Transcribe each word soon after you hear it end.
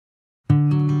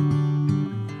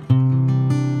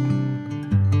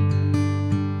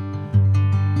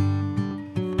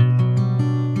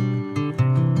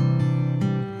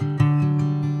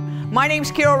name's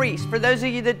Carol Reese, for those of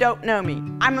you that don't know me.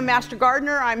 I'm a Master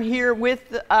Gardener. I'm here with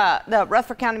the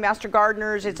Rutherford County Master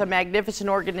Gardeners. It's a magnificent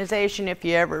organization. If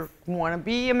you ever want to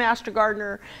be a Master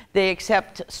Gardener, they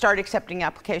start accepting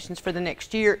applications for the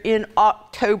next year in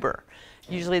October.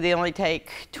 Usually they only take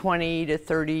 20 to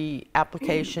 30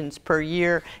 applications per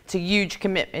year. It's a huge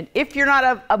commitment. If you're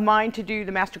not of mind to do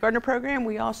the Master Gardener program,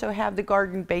 we also have the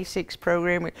Garden Basics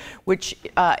program, which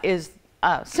is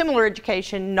similar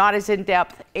education, not as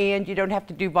in-depth, and you don't have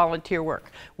to do volunteer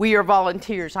work. We are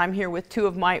volunteers. I'm here with two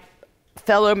of my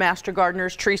fellow Master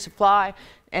Gardeners, Teresa Fly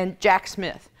and Jack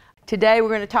Smith. Today we're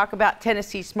going to talk about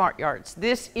Tennessee Smart Yards.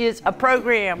 This is a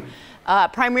program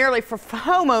primarily for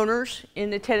homeowners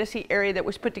in the Tennessee area that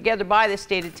was put together by the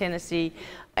state of Tennessee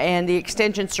and the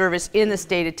Extension Service in the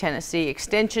state of Tennessee.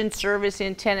 Extension Service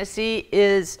in Tennessee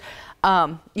is,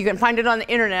 you can find it on the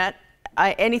internet.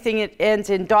 Anything that ends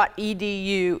in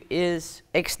 .edu is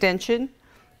extension,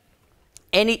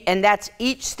 and that's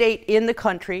each state in the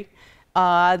country.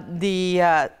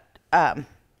 The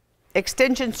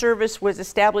Extension Service was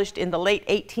established in the late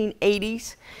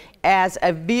 1880s as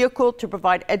a vehicle to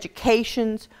provide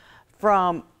educations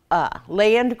from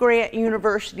land-grant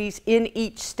universities in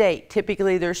each state.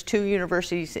 Typically, there's 2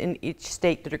 universities in each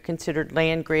state that are considered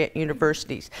land-grant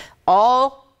universities.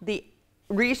 All the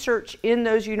research in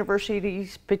those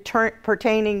universities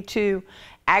pertaining to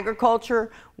agriculture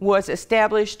was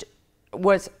established,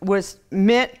 was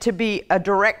meant to be a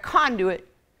direct conduit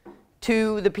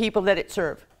to the people that it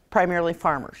served, primarily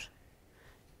farmers.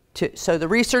 So the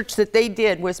research that they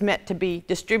did was meant to be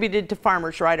distributed to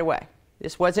farmers right away.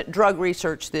 This wasn't drug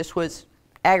research, this was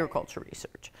agriculture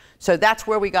research. So that's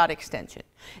where we got Extension.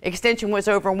 Extension was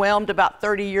overwhelmed about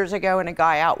 30 years ago, and a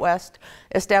guy out west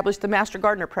established the Master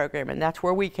Gardener program, and that's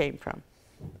where we came from.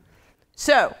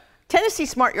 So Tennessee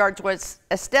Smart Yards was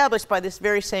established by this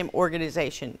very same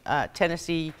organization,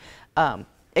 Tennessee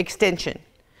Extension,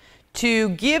 to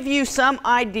give you some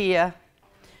idea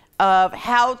of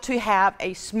how to have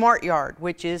a smart yard,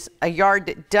 which is a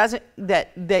yard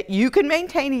that you can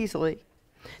maintain easily,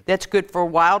 that's good for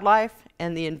wildlife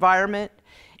and the environment,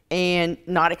 and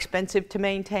not expensive to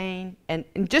maintain, and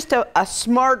just a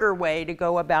smarter way to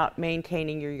go about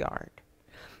maintaining your yard.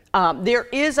 There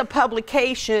is a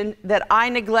publication that I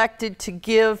neglected to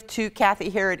give to Kathy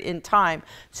Harrod in time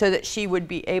so that she would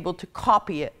be able to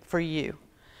copy it for you.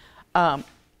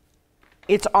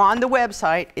 It's on the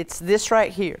website. It's this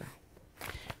right here.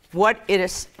 What it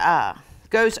is,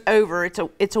 goes over,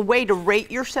 it's a way to rate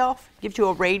yourself, gives you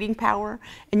a rating power,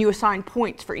 and you assign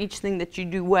points for each thing that you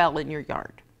do well in your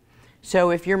yard.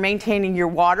 So if you're maintaining your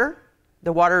water,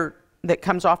 the water that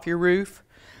comes off your roof,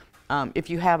 if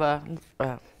you have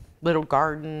a little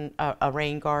garden, a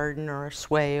rain garden or a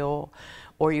swale,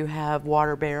 or you have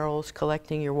water barrels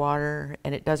collecting your water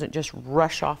and it doesn't just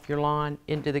rush off your lawn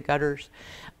into the gutters,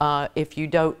 if you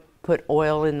don't put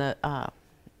oil in the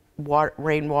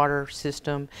rainwater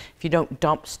system, if you don't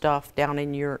dump stuff down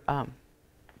in your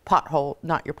pothole,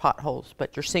 not your potholes,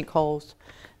 but your sinkholes,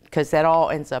 because that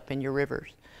all ends up in your rivers,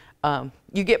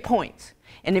 you get points.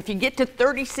 And if you get to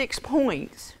 36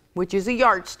 points, which is a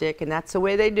yardstick, and that's the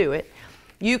way they do it,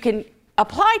 you can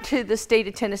apply to the state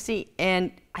of Tennessee,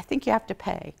 and I think you have to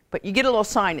pay, but you get a little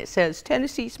sign that says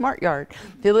Tennessee Smart Yard.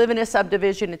 If you live in a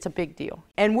subdivision, it's a big deal.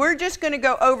 And we're just going to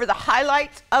go over the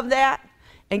highlights of that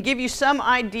and give you some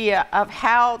idea of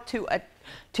how to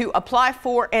apply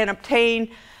for and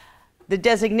obtain the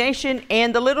designation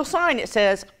and the little sign that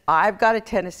says, I've got a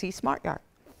Tennessee Smart Yard.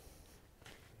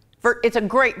 It's a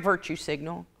great virtue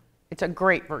signal. It's a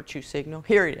great virtue signal.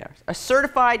 Here it is, a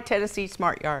certified Tennessee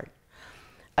Smart Yard.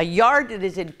 A yard that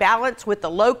is in balance with the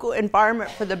local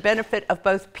environment for the benefit of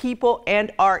both people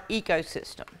and our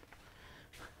ecosystem.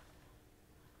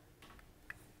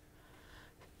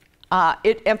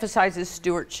 It emphasizes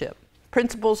stewardship.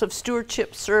 Principles of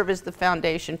stewardship serve as the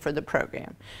foundation for the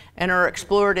program and are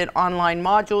explored in online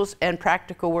modules and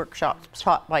practical workshops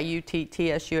taught by UT,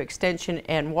 TSU Extension,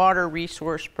 and water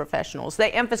resource professionals.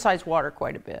 They emphasize water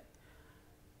quite a bit.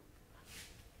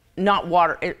 Not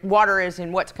water, water is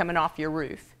in what's coming off your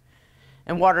roof,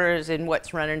 and water is in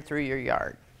what's running through your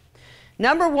yard.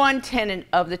 Number one tenet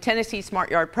of the Tennessee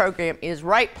Smart Yard program is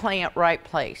right plant, right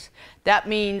place. That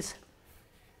means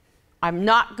I'm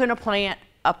not going to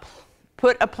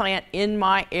put a plant in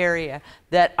my area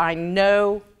that I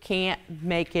know can't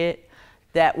make it,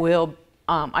 that will,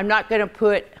 I'm not going to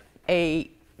put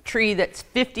a tree that's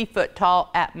 50 foot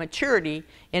tall at maturity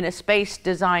in a space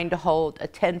designed to hold a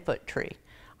 10-foot tree.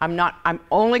 I'm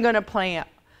only going to plant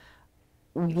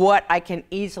what I can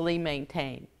easily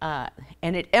maintain.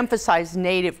 And it emphasized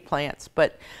native plants,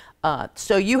 but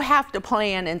So you have to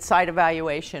plan and site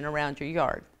evaluation around your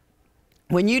yard.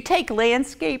 When you take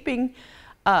landscaping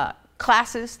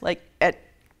classes, like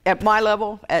at my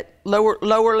level, at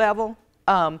lower level,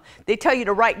 they tell you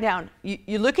to write down,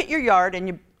 you look at your yard and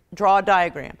you draw a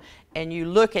diagram, and you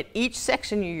look at each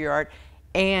section of your yard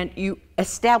and you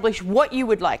establish what you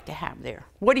would like to have there.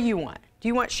 What do you want? Do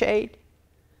you want shade?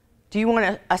 Do you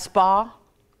want a spa?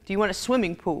 Do you want a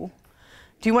swimming pool?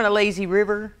 Do you want a lazy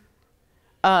river?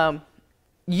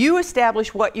 You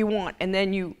establish what you want, and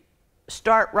then you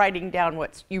start writing down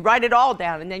you write it all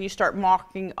down, and then you start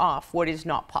marking off what is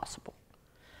not possible.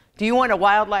 Do you want a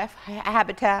wildlife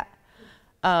habitat?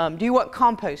 Do you want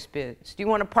compost bins? Do you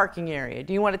want a parking area?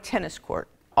 Do you want a tennis court?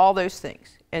 All those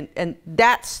things. And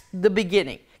that's the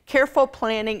beginning. Careful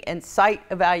planning and site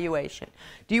evaluation.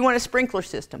 Do you want a sprinkler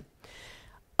system?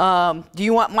 Do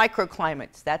you want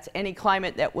microclimates? That's any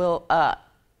climate that will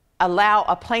allow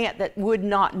a plant that would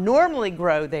not normally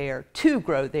grow there to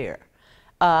grow there.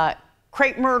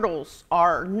 Crepe myrtles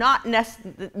are not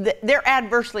they're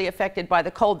adversely affected by the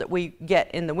cold that we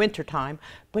get in the wintertime,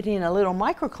 but in a little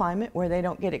microclimate where they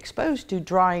don't get exposed to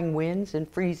drying winds and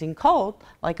freezing cold,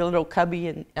 like a little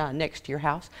cubby next to your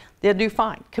house, they'll do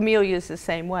fine. Camellias the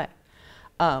same way.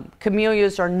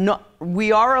 Camellias are not,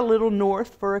 we are a little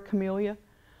north for a camellia,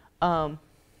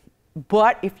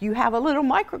 but if you have a little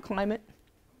microclimate,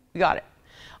 you got it.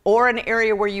 Or an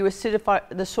area where you acidify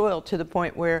the soil to the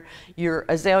point where your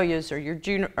azaleas or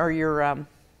your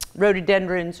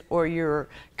rhododendrons or your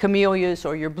camellias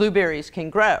or your blueberries can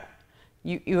grow.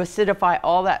 You acidify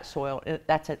all that soil.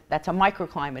 That's a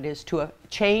microclimate, is to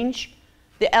change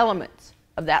the elements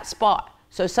of that spot.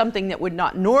 So something that would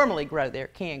not normally grow there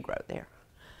can grow there.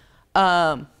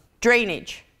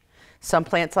 Drainage. Some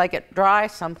plants like it dry,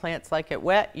 some plants like it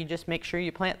wet. You just make sure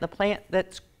you plant the plant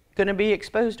that's going to be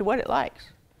exposed to what it likes.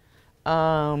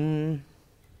 I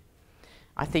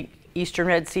think eastern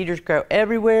red cedars grow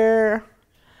everywhere.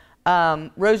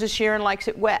 Rose of Sharon likes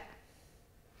it wet.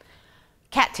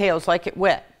 Cattails like it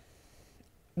wet.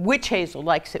 Witch hazel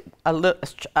likes it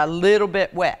a little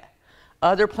bit wet.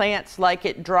 Other plants like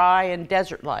it dry and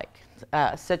desert-like,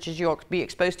 such as you'll be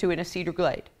exposed to in a cedar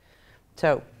glade.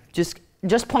 So just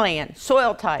plan.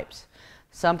 Soil types.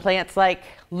 Some plants like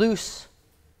loose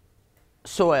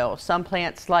soil. Some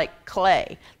plants like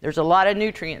clay. There's a lot of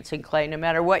nutrients in clay, no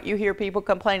matter what you hear people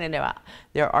complaining about.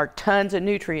 There are tons of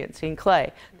nutrients in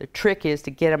clay. The trick is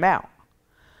to get them out.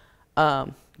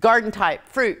 Garden type,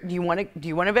 fruit. Do you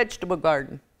want a vegetable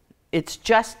garden? It's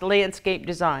just landscape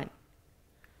design.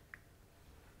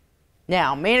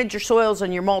 Now, manage your soils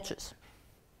and your mulches.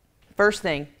 First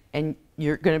thing, and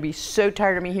you're going to be so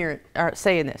tired of me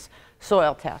saying this,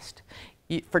 soil test.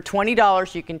 For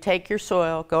 $20, you can take your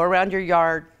soil, go around your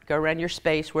yard, go around your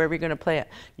space, wherever you're going to plant.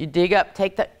 You dig up,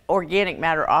 take the organic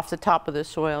matter off the top of the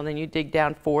soil, and then you dig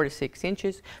down 4 to 6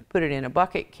 inches, put it in a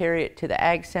bucket, carry it to the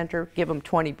ag center, give them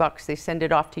 $20. They send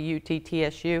it off to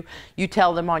UTTSU. You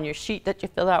tell them on your sheet that you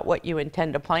fill out what you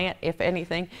intend to plant, if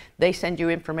anything. They send you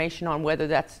information on whether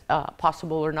that's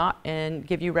possible or not, and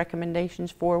give you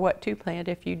recommendations for what to plant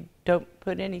if you don't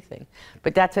put anything.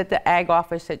 But that's at the ag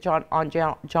office at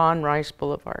John Rice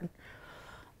Boulevard.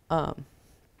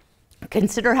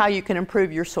 Consider how you can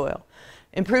improve your soil.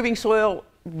 Improving soil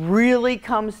really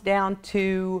comes down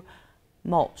to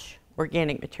mulch,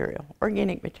 organic material,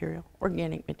 organic material,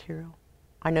 organic material.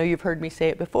 I know you've heard me say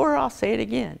it before, I'll say it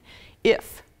again.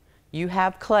 If you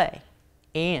have clay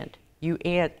and you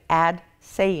add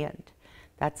sand,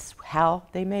 that's how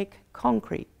they make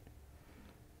concrete.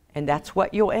 And that's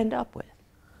what you'll end up with.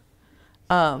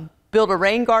 Build a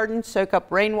rain garden, soak up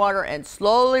rainwater, and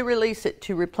slowly release it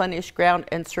to replenish ground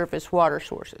and surface water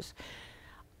sources.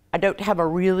 I don't have a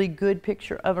really good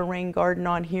picture of a rain garden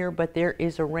on here, but there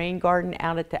is a rain garden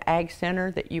out at the Ag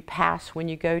Center that you pass when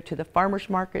you go to the farmer's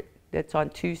market that's on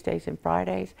Tuesdays and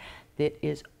Fridays. That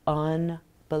is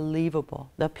unbelievable.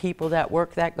 The people that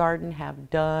work that garden have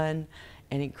done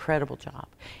an incredible job.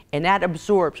 And that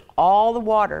absorbs all the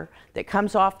water that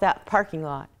comes off that parking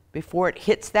lot before it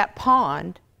hits that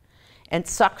pond and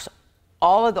sucks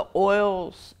all of the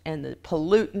oils and the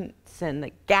pollutants and the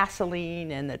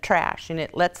gasoline and the trash, and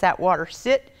it lets that water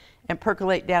sit and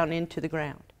percolate down into the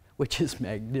ground, which is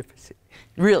magnificent.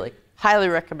 Really, highly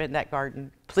recommend that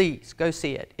garden. Please go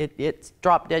see it. It's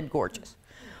drop dead gorgeous.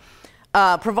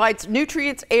 Provides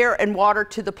nutrients, air, and water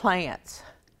to the plants,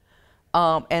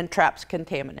 and traps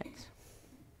contaminants.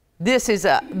 This is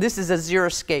a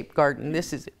xeriscape garden.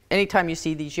 This is, anytime you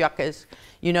see these yuccas,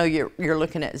 you know you're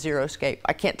looking at xeriscape.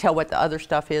 I can't tell what the other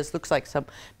stuff is. Looks like some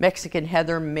Mexican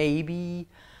heather, maybe,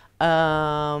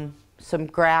 some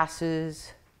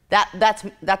grasses,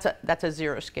 That's a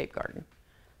zero-scape garden,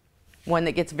 one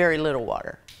that gets very little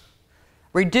water.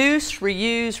 Reduce,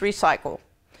 reuse, recycle,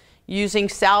 using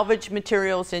salvage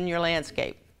materials in your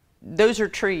landscape. Those are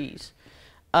trees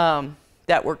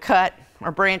that were cut,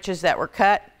 or branches that were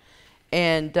cut,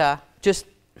 and just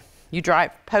you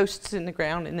drive posts in the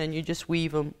ground and then you just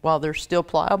weave them while they're still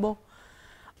pliable.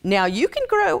 Now you can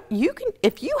grow,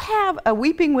 if you have a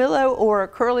weeping willow or a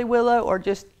curly willow or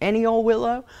just any old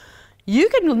willow, you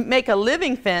can make a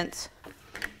living fence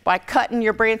by cutting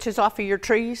your branches off of your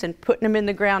trees and putting them in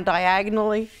the ground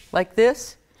diagonally like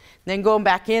this, then going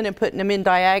back in and putting them in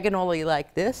diagonally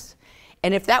like this.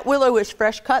 And if that willow is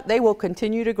fresh cut, they will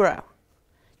continue to grow.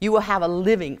 You will have a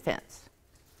living fence,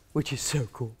 which is so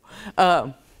cool.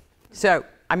 So,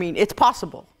 I mean, it's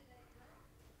possible.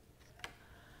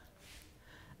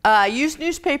 Use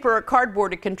newspaper or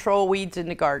cardboard to control weeds in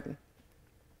the garden.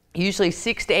 Usually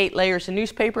 6 to 8 layers of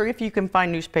newspaper, if you can find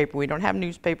newspaper. We don't have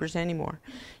newspapers anymore.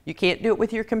 You can't do it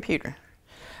with your computer.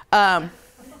 But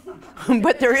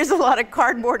there is a lot of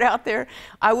cardboard out there.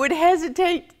 I would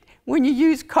hesitate when you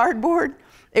use cardboard.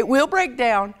 It will break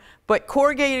down, but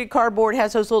corrugated cardboard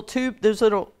has those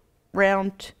little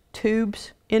round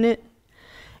tubes in it.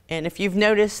 And if you've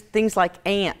noticed, things like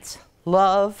ants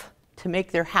love to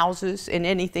make their houses in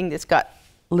anything that's got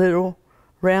little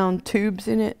round tubes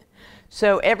in it.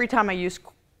 So every time I use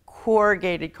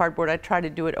corrugated cardboard, I try to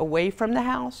do it away from the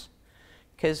house,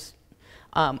 because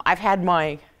I've had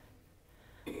my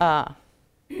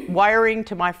wiring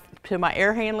to my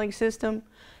air handling system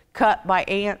cut by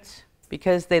ants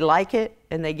because they like it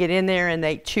and they get in there and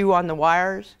they chew on the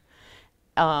wires.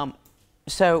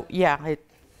 So yeah,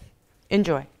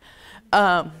 enjoy.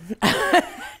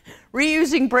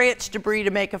 Reusing branch debris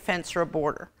to make a fence or a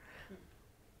border.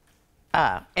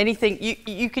 Anything,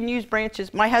 you can use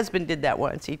branches. My husband did that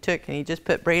once. He took and he just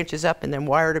put branches up and then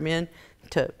wired them in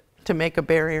to make a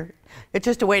barrier. It's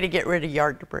just a way to get rid of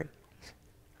yard debris.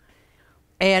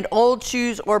 And old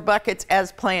shoes or buckets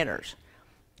as planters.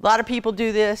 A lot of people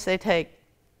do this. They take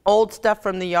old stuff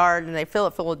from the yard and they fill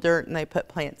it full of dirt and they put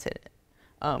plants in it.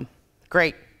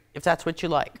 Great, if that's what you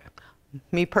like.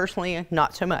 Me personally,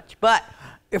 not so much. But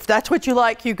if that's what you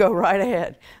like, you go right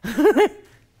ahead.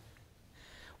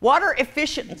 Water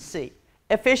efficiently.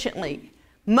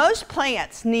 Most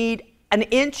plants need an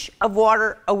inch of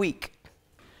water a week.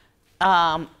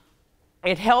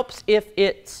 It helps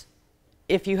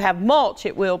if you have mulch,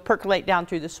 it will percolate down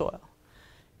through the soil.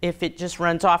 If it just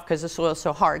runs off because the soil is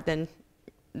so hard, then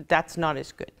that's not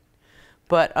as good.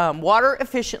 But water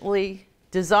efficiently,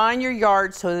 design your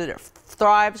yard so that it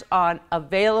thrives on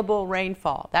available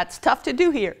rainfall. That's tough to do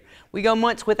here. We go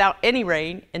months without any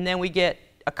rain, and then we get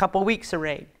a couple weeks of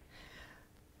rain.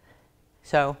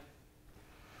 So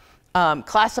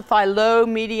classify low,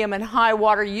 medium, and high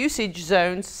water usage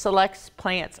zones, select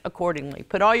plants accordingly.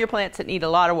 Put all your plants that need a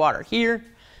lot of water here,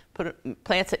 put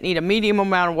plants that need a medium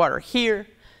amount of water here,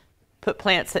 put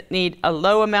plants that need a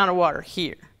low amount of water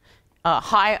here.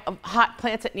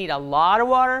 Plants that need a lot of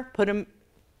water, put them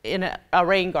in a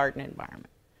rain garden environment.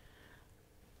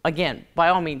 Again, by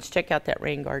all means, check out that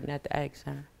rain garden at the Ag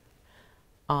Center.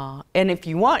 And if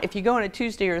you go on a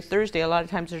Tuesday or a Thursday, a lot of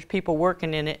times there's people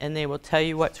working in it and they will tell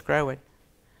you what's growing.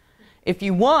 If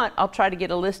you want, I'll try to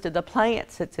get a list of the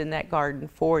plants that's in that garden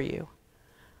for you.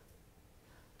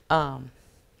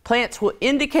 Plants will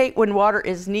indicate when water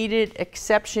is needed.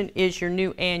 Exception is your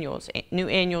new annuals. New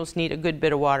annuals need a good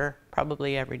bit of water,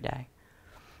 probably every day.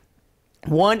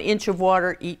 1 inch of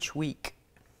water each week.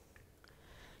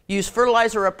 Use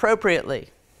fertilizer appropriately.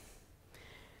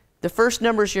 The first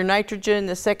number is your nitrogen.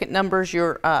 The second number is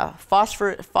your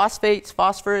phosphorus.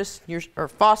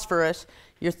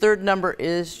 Your third number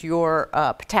is your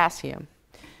potassium.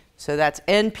 So that's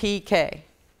NPK.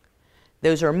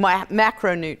 Those are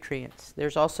macronutrients.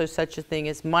 There's also such a thing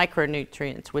as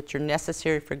micronutrients, which are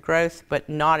necessary for growth, but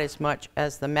not as much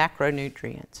as the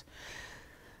macronutrients.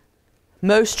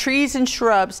 Most trees and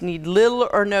shrubs need little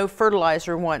or no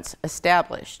fertilizer once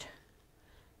established.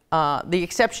 The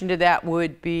exception to that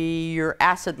would be your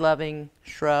acid-loving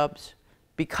shrubs,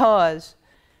 because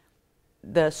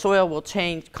the soil will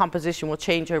change, composition will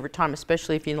change over time,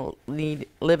 especially if you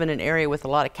live in an area with a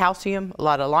lot of calcium, a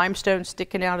lot of limestone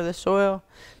sticking out of the soil.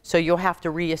 So you'll have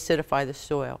to re-acidify the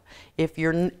soil. If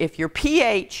your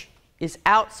pH is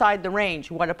outside the range,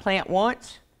 what a plant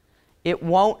wants, it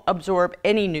won't absorb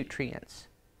any nutrients.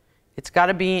 It's got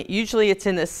to be, usually it's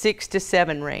in the 6 to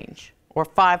 7 range, or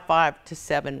 5.5 to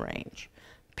 7 range.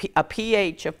 A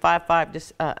pH of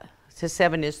 5.5 to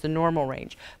 7 is the normal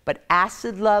range. But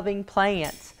acid-loving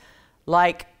plants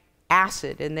like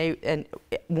acid, and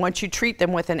once you treat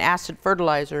them with an acid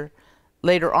fertilizer,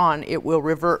 later on it will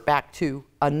revert back to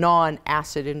a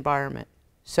non-acid environment.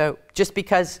 So just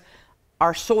because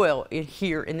our soil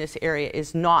here in this area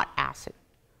is not acid.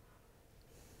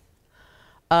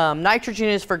 Nitrogen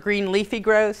is for green leafy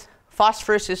growth.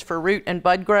 Phosphorus is for root and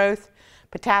bud growth.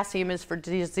 Potassium is for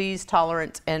disease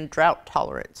tolerance and drought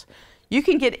tolerance. You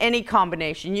can get any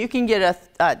combination. You can get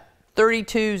a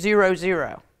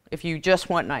 32-0-0 if you just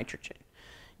want nitrogen.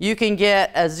 You can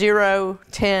get a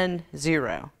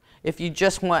 0-10-0 if you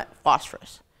just want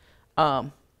phosphorus.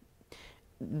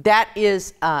 That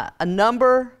is a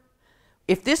number.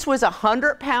 If this was a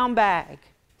 100-pound bag,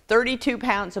 32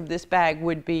 pounds of this bag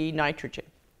would be nitrogen.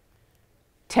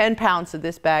 10 pounds of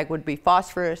this bag would be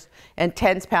phosphorus, and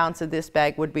 10 pounds of this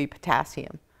bag would be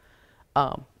potassium.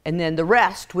 And then the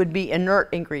rest would be inert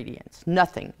ingredients,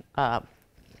 nothing,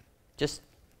 just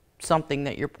something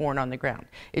that you're pouring on the ground.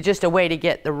 It's just a way to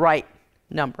get the right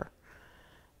number.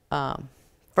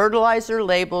 Fertilizer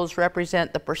labels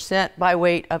represent the percent by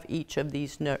weight of each of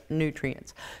these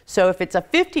nutrients. So if it's a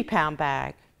 50-pound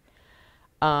bag,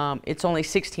 it's only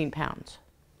 16 pounds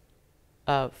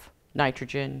of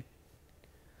nitrogen,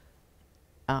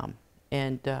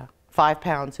 and 5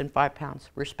 pounds and 5 pounds,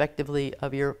 respectively,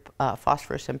 of your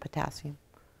phosphorus and potassium.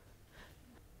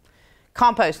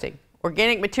 Composting.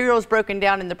 Organic material is broken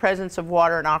down in the presence of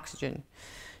water and oxygen.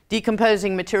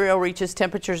 Decomposing material reaches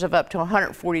temperatures of up to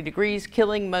 140 degrees,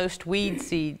 killing most weed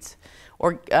seeds.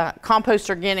 Compost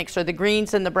organics are the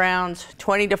greens and the browns,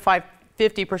 20 to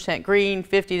 50% green,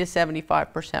 50 to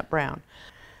 75% brown.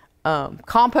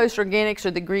 Compost organics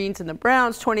are the greens and the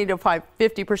browns, 20 to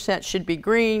 50% should be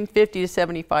green, 50 to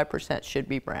 75% should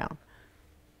be brown.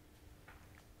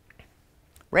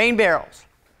 Rain barrels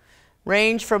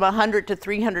range from $100 to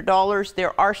 $300.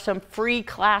 There are some free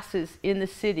classes in the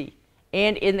city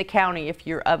and in the county if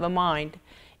you're of a mind.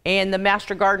 And the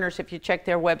Master Gardeners, if you check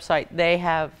their website, they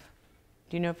have,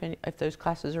 do you know if those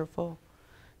classes are full?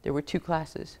 There were 2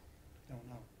 classes.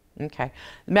 Okay.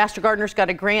 The Master Gardeners got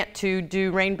a grant to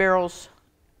do rain barrels,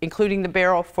 including the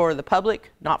barrel for the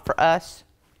public, not for us.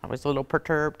 I was a little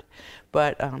perturbed.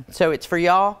 But so it's for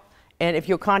y'all. And if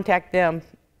you'll contact them,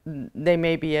 they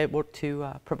may be able to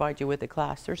provide you with a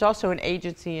class. There's also an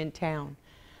agency in town.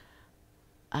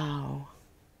 Oh,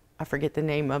 I forget the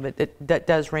name of it, that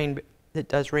does rain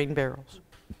barrels.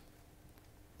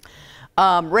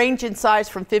 Range in size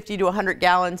from 50 to 100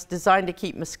 gallons, designed to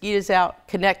keep mosquitoes out,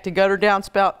 connect to gutter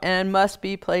downspout, and must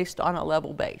be placed on a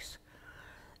level base.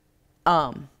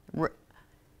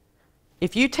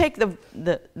 If you take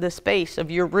the space of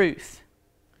your roof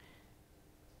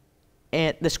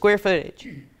and the square footage,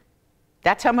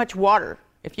 that's how much water.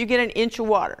 If you get an inch of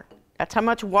water, that's how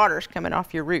much water is coming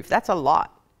off your roof. That's a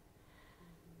lot.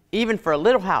 Even for a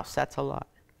little house, that's a lot.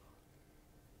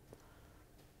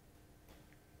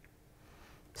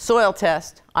 Soil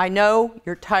test. I know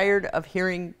you're tired of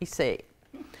hearing me say it.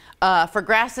 For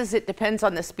grasses, it depends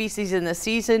on the species and the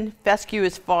season. Fescue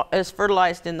is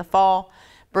fertilized in the fall.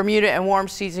 Bermuda and warm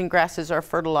season grasses are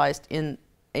fertilized in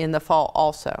the fall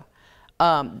also.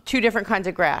 2 different kinds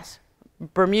of grass.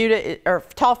 Bermuda, or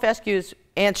tall fescue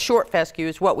and short fescue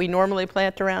is what we normally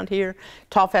plant around here.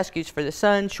 Tall fescues for the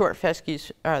sun, short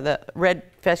fescues, the red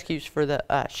fescues for the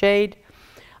shade.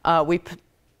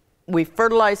 We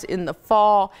fertilize in the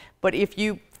fall, but if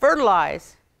you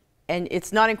fertilize and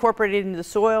it's not incorporated into the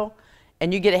soil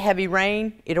and you get a heavy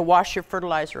rain, it'll wash your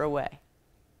fertilizer away.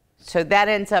 So that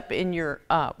ends up in your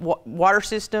water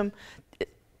system.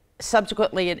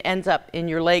 Subsequently, it ends up in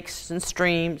your lakes and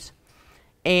streams,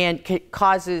 and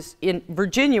causes, in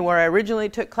Virginia, where I originally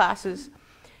took classes,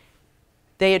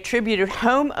 they attributed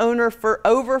homeowner for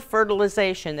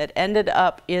over-fertilization that ended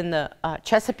up in the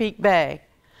Chesapeake Bay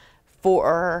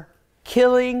for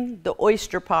killing the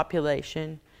oyster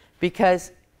population,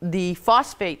 because the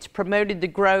phosphates promoted the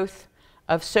growth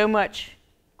of so much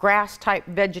grass-type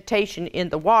vegetation in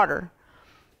the water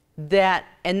that,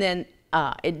 and then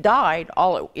it died,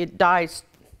 it dies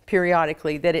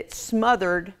periodically, that it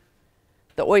smothered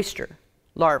the oyster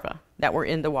larvae that were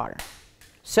in the water.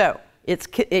 So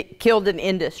it killed an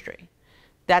industry.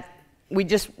 That we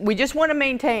just want to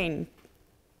maintain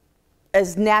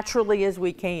as naturally as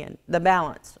we can the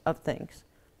balance of things.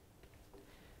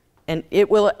 And it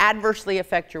will adversely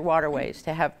affect your waterways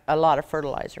to have a lot of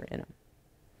fertilizer in them.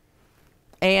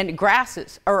 And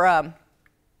grasses, or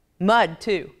mud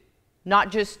too,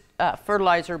 not just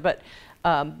fertilizer, but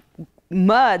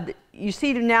mud. You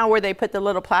see now where they put the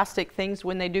little plastic things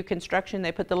when they do construction,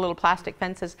 they put the little plastic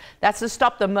fences. That's to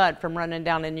stop the mud from running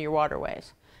down into your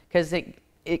waterways, because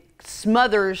it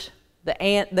smothers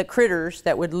the critters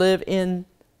that would live in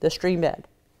the stream bed.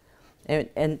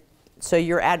 And so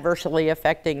you're adversely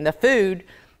affecting the food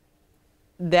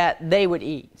that they would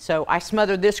eat. So I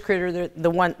smother this critter,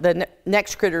 the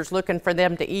next critter's looking for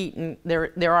them to eat, and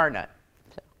there are none.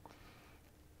 So.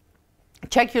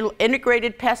 Check your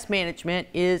integrated pest management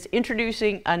is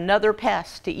introducing another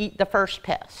pest to eat the first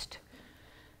pest.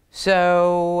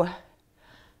 So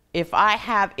if I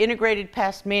have integrated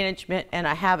pest management and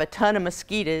I have a ton of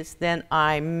mosquitoes, then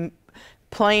I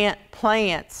plant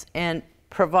plants and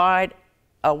provide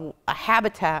a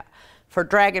habitat for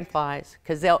dragonflies,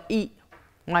 because they'll eat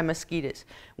my mosquitoes.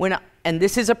 And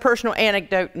this is a personal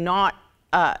anecdote, not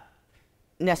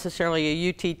necessarily a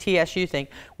UT-TSU thing.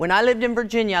 When I lived in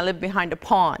Virginia, I lived behind a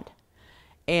pond,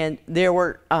 and there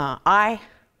were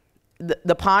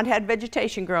the pond had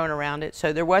vegetation growing around it,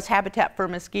 so there was habitat for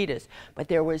mosquitoes, but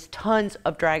there was tons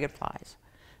of dragonflies.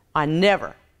 I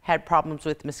never had problems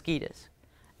with mosquitoes,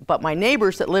 but my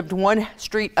neighbors that lived one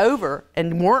street over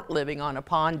and weren't living on a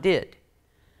pond did,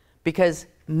 because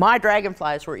my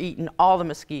dragonflies were eating all the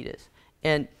mosquitoes,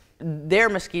 and their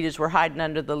mosquitoes were hiding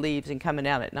under the leaves and coming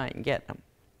out at night and getting them.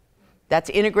 That's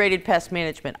integrated pest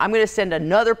management. I'm going to send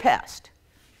another pest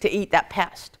to eat that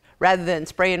pest rather than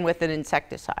spraying with an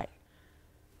insecticide.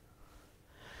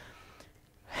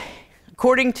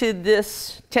 According to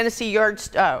this Tennessee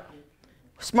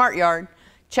Smart Yard,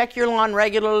 check your lawn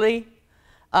regularly.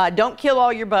 Don't kill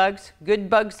all your bugs. Good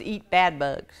bugs eat bad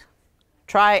bugs.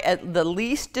 Try the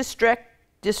least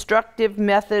destructive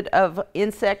method of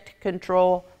insect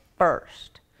control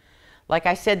first. Like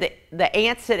I said, the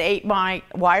ants that ate my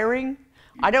wiring,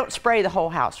 I don't spray the whole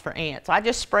house for ants. I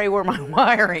just spray where my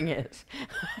wiring is.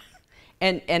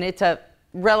 and it's a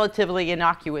relatively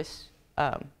innocuous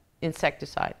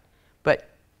insecticide. But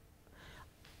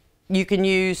you can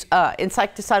use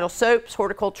insecticidal soaps,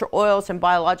 horticultural oils, and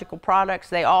biological products.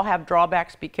 They all have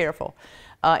drawbacks. Be careful.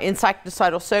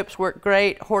 Insecticidal soaps work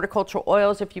great. Horticultural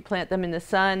oils, if you plant them in the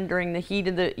sun during the heat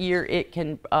of the year, it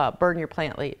can burn your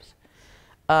plant leaves.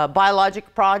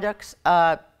 Biologic products,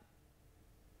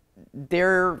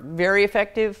 they're very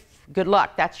effective. Good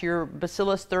luck. That's your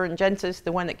Bacillus thuringiensis,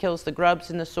 the one that kills the grubs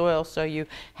in the soil, so you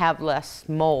have less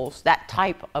moles. That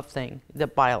type of thing, the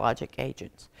biologic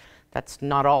agents. That's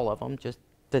not all of them, just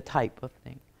the type of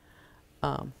thing.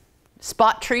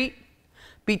 Spot treat.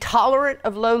 Be tolerant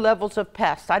of low levels of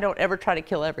pests. I don't ever try to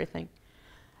kill everything.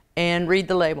 And read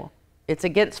the label. It's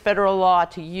against federal law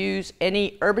to use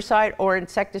any herbicide or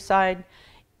insecticide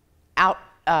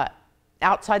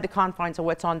outside the confines of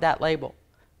what's on that label.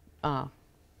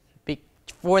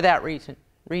 For that reason,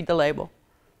 read the label.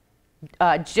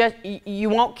 You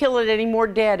won't kill it any more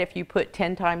dead if you put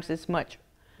 10 times as much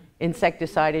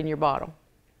insecticide in your bottle.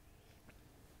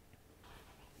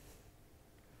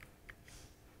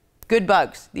 Good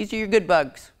bugs. These are your good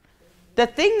bugs. The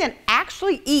thing that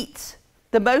actually eats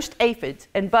the most aphids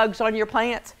and bugs on your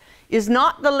plants is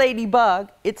not the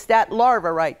ladybug, it's that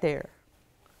larva right there.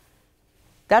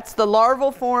 That's the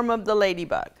larval form of the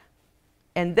ladybug.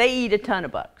 And they eat a ton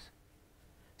of bugs.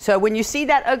 So when you see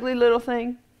that ugly little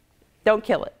thing, don't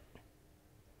kill it.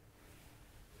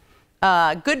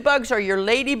 Good bugs are your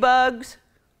ladybugs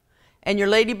and your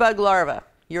ladybug larva,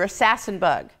 your assassin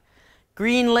bug,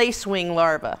 green lacewing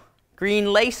larva, green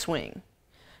lacewing,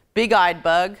 big-eyed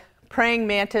bug, praying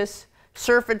mantis,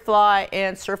 syrphid fly,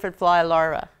 and syrphid fly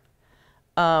larva.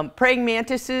 Praying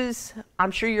mantises,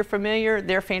 I'm sure you're familiar,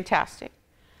 they're fantastic.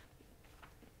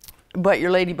 But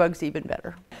your ladybug's even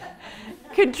better.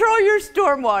 Control your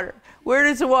stormwater. Where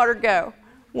does the water go?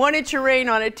 1 inch of rain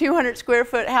on a 200 square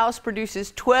foot house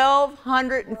produces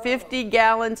 1,250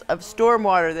 gallons of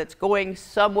stormwater that's going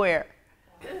somewhere.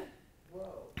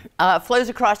 Flows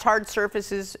across hard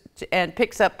surfaces and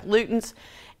picks up pollutants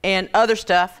and other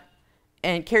stuff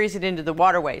and carries it into the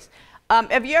waterways.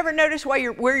 Have you ever noticed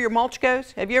where your mulch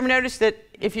goes? Have you ever noticed that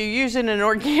if you're using an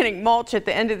organic mulch at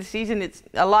the end of the season,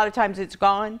 a lot of times it's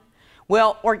gone?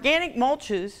 Well, organic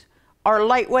mulches are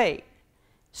lightweight.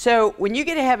 So when you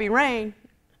get a heavy rain,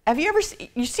 have you ever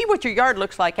you see what your yard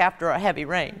looks like after a heavy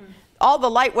rain? Mm-hmm. All the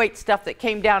lightweight stuff that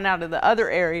came down out of the other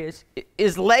areas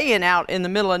is laying out in the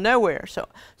middle of nowhere.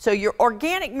 So your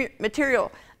organic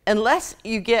material, unless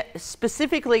you get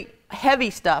specifically heavy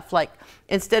stuff, like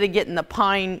instead of getting the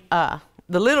pine, the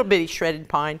little bitty shredded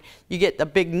pine, you get the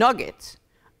big nuggets.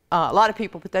 A lot of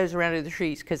people put those around in the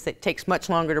trees because it takes much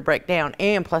longer to break down,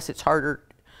 and plus it's harder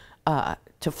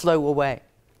to flow away.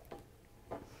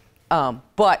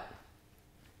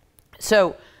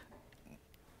 So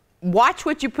watch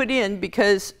what you put in,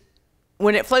 because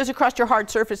when it flows across your hard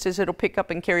surfaces, it'll pick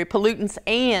up and carry pollutants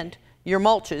and your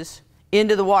mulches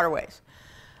into the waterways.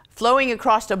 Flowing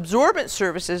across absorbent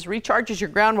surfaces recharges your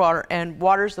groundwater and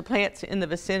waters the plants in the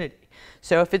vicinity.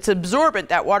 So if it's absorbent,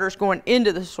 that water is going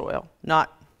into the soil,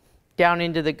 not down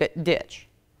into the ditch.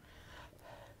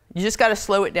 You just got to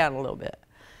slow it down a little bit.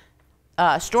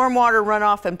 Stormwater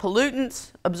runoff and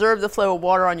pollutants. Observe the flow of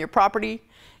water on your property.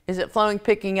 Is it flowing,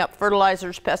 picking up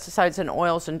fertilizers, pesticides, and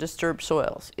oils and disturbed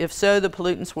soils? If so, the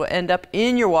pollutants will end up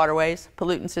in your waterways.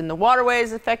 Pollutants in the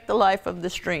waterways affect the life of the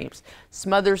streams,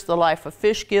 smothers the life of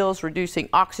fish gills, reducing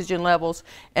oxygen levels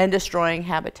and destroying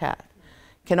habitat.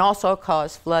 Can also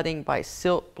cause flooding by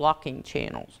silt blocking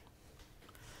channels.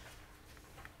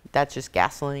 That's just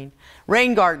gasoline.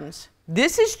 Rain gardens.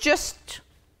 This is just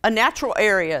a natural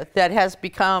area that has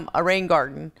become a rain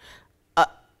garden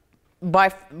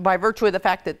by virtue of the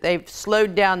fact that they've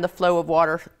slowed down the flow of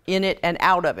water in it and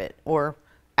out of it, or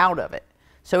out of it.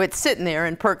 So it's sitting there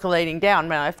and percolating down.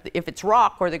 Now, if it's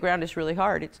rock or the ground is really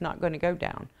hard, it's not going to go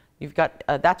down. You've got,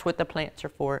 that's what the plants are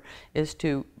for, is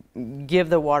to give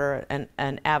the water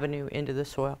an avenue into the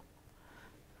soil.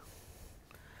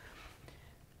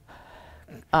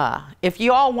 If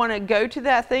you all want to go to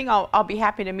that thing, I'll be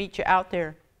happy to meet you out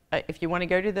there. If you want to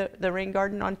go to the rain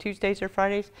garden on Tuesdays or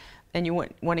Fridays, and you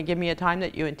want to give me a time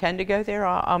that you intend to go there,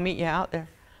 I'll meet you out there.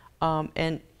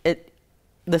 And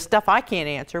the stuff I can't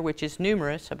answer, which is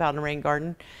numerous about a rain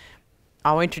garden,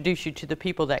 I'll introduce you to the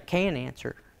people that can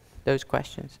answer those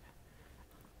questions.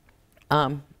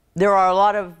 There are a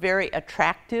lot of very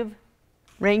attractive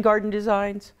rain garden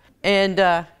designs,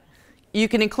 and you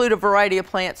can include a variety of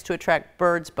plants to attract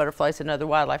birds, butterflies, and other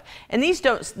wildlife. And these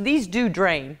do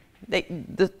drain.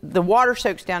 The water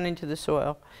soaks down into the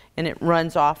soil and it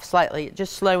runs off slightly,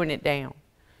 just slowing it down.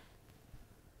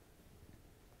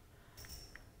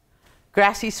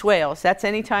 Grassy swales. That's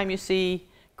anytime you see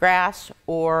grass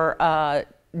or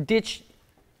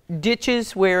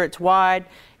ditches where it's wide,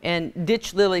 and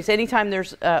ditch lilies. Anytime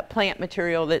there's plant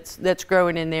material that's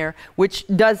growing in there, which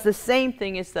does the same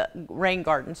thing as the rain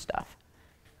garden stuff.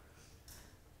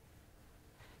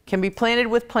 Can be planted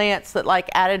with plants that like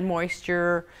added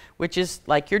moisture, which is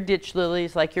like your ditch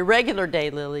lilies, like your regular day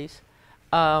lilies.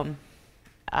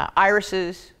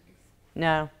 Irises,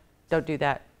 no, don't do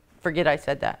that. Forget I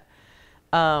said that.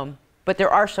 But there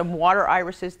are some water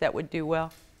irises that would do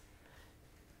well.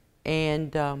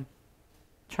 And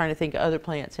trying to think of other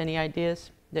plants. Any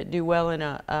ideas that do well in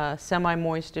a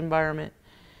semi-moist environment?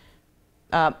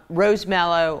 Rose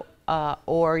mallow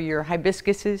or your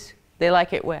hibiscuses, they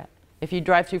like it wet. If you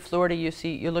drive through Florida,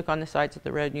 you look on the sides of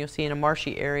the road and you'll see in a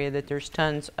marshy area that there's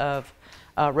tons of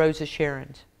Rosa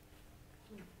Sharons.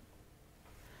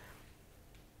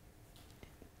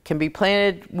 Can be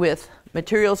planted with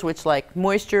materials which like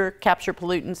moisture, capture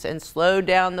pollutants, and slow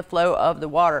down the flow of the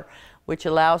water, which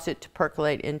allows it to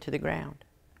percolate into the ground.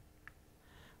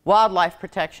 Wildlife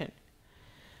protection.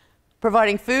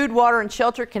 Providing food, water, and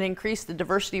shelter can increase the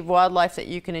diversity of wildlife that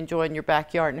you can enjoy in your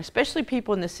backyard. And especially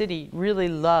people in the city really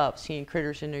love seeing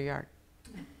critters in their yard.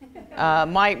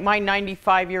 My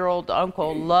 95-year-old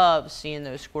uncle loves seeing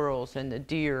those squirrels and the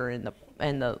deer and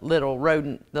the little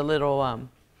rodent, the little,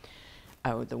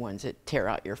 the ones that tear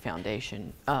out your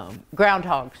foundation,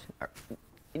 groundhogs.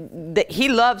 He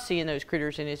loves seeing those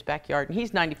critters in his backyard, and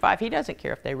he's 95. He doesn't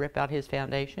care if they rip out his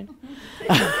foundation.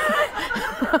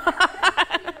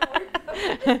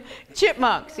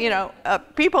 Chipmunks, you know,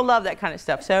 people love that kind of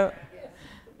stuff. So,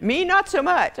 me, not so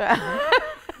much.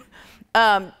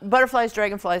 Butterflies,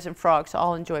 dragonflies, and frogs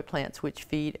all enjoy plants which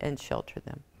feed and shelter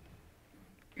them.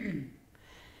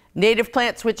 Native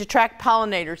plants which attract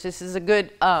pollinators. This is a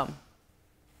good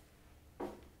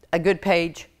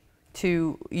page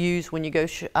to use when you go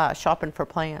shopping for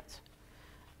plants.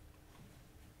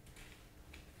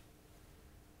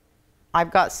 I've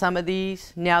got some of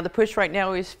these. Now the push right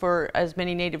now is for as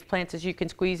many native plants as you can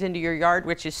squeeze into your yard,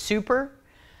 which is super.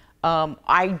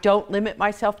 I don't limit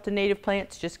myself to native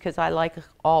plants just because I like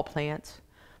all plants.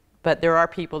 But there are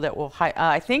people that will,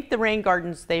 I think the rain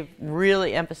gardens, they've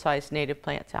really emphasized native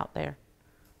plants out there.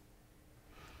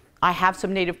 I have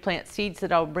some native plant seeds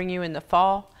that I'll bring you in the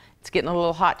fall. It's getting a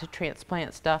little hot to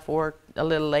transplant stuff, or a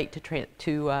little late to try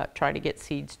to get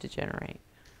seeds to generate.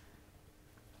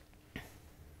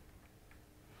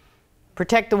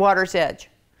 Protect the water's edge.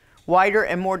 Wider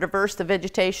and more diverse the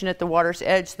vegetation at the water's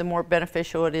edge, the more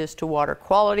beneficial it is to water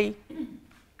quality.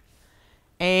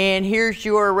 And here's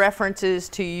your references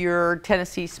to your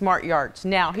Tennessee Smart Yards.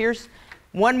 Now, here's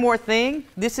one more thing.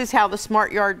 This is how the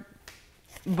Smart Yard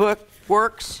book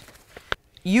works.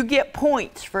 You get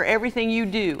points for everything you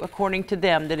do according to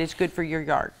them that is good for your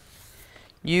yard.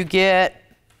 You get,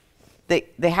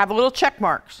 they have little check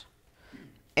marks.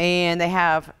 and they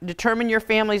have determine your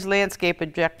family's landscape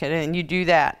objective, and you do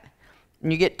that,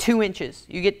 and you get 2 inches.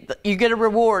 You get a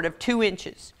reward of 2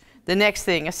 inches. The next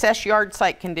thing, assess yard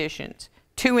site conditions,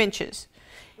 2 inches.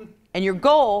 And your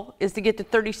goal is to get to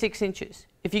 36 inches.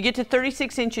 If you get to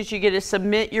 36 inches, you get to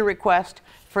submit your request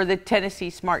for the Tennessee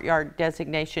Smart Yard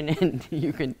designation, and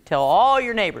you can tell all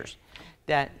your neighbors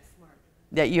that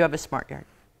you have a smart yard.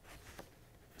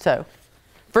 So,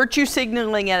 virtue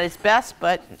signaling at its best,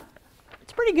 but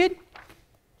it's pretty good.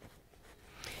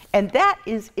 And that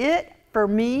is it for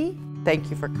me. Thank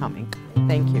you for coming.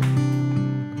 Thank you.